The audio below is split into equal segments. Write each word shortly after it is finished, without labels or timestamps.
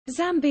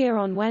Zambia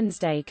on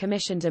Wednesday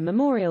commissioned a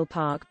memorial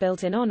park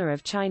built in honor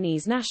of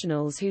Chinese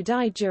nationals who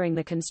died during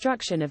the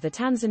construction of the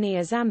Tanzania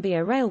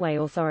Zambia Railway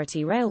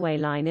Authority railway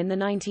line in the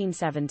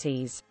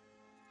 1970s.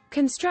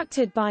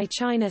 Constructed by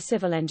China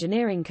Civil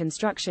Engineering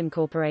Construction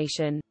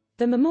Corporation,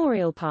 the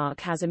memorial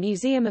park has a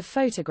museum of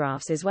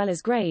photographs as well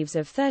as graves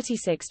of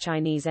 36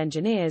 Chinese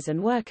engineers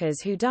and workers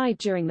who died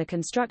during the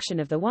construction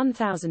of the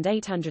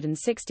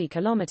 1,860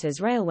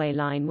 km railway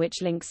line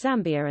which links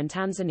Zambia and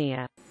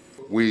Tanzania.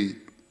 We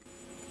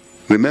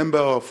remember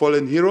our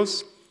fallen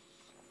heroes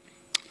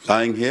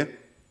lying here,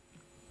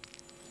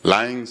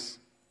 lying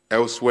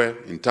elsewhere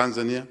in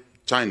Tanzania,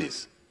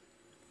 Chinese.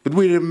 But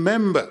we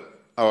remember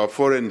our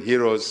foreign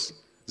heroes,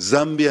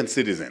 Zambian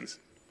citizens,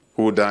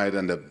 who died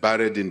and are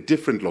buried in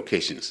different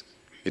locations.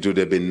 It would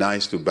have been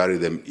nice to bury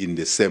them in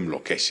the same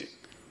location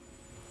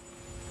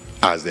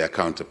as their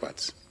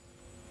counterparts.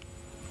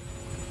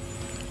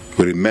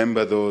 We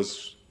remember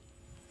those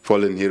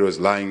fallen heroes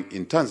lying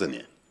in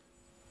Tanzania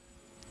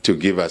to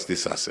give us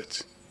this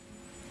asset.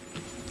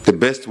 The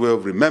best way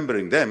of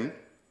remembering them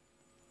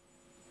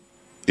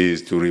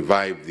is to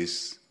revive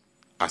this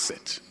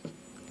asset,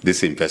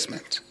 this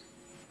investment.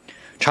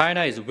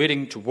 China is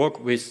willing to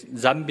work with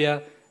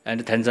Zambia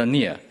and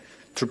Tanzania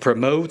to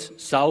promote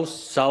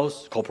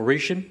South-South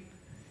cooperation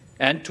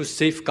and to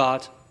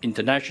safeguard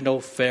international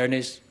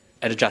fairness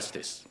and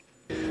justice.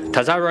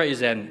 TAZARA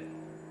is an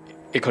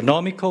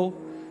economical,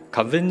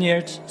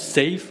 convenient,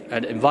 safe,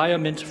 and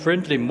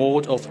environment-friendly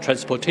mode of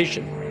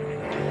transportation.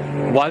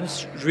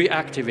 Once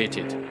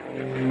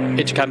reactivated,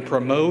 it can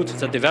promote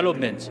the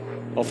development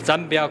of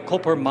Zambia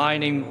copper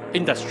mining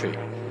industry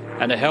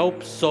and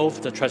help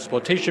solve the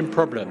transportation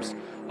problems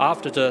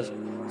after the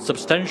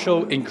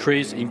substantial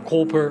increase in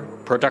copper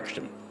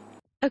production.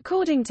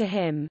 According to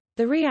him,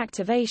 the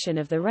reactivation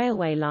of the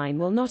railway line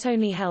will not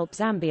only help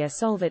Zambia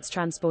solve its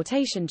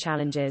transportation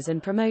challenges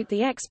and promote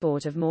the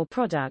export of more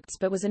products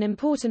but was an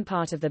important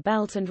part of the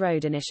Belt and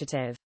Road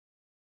Initiative.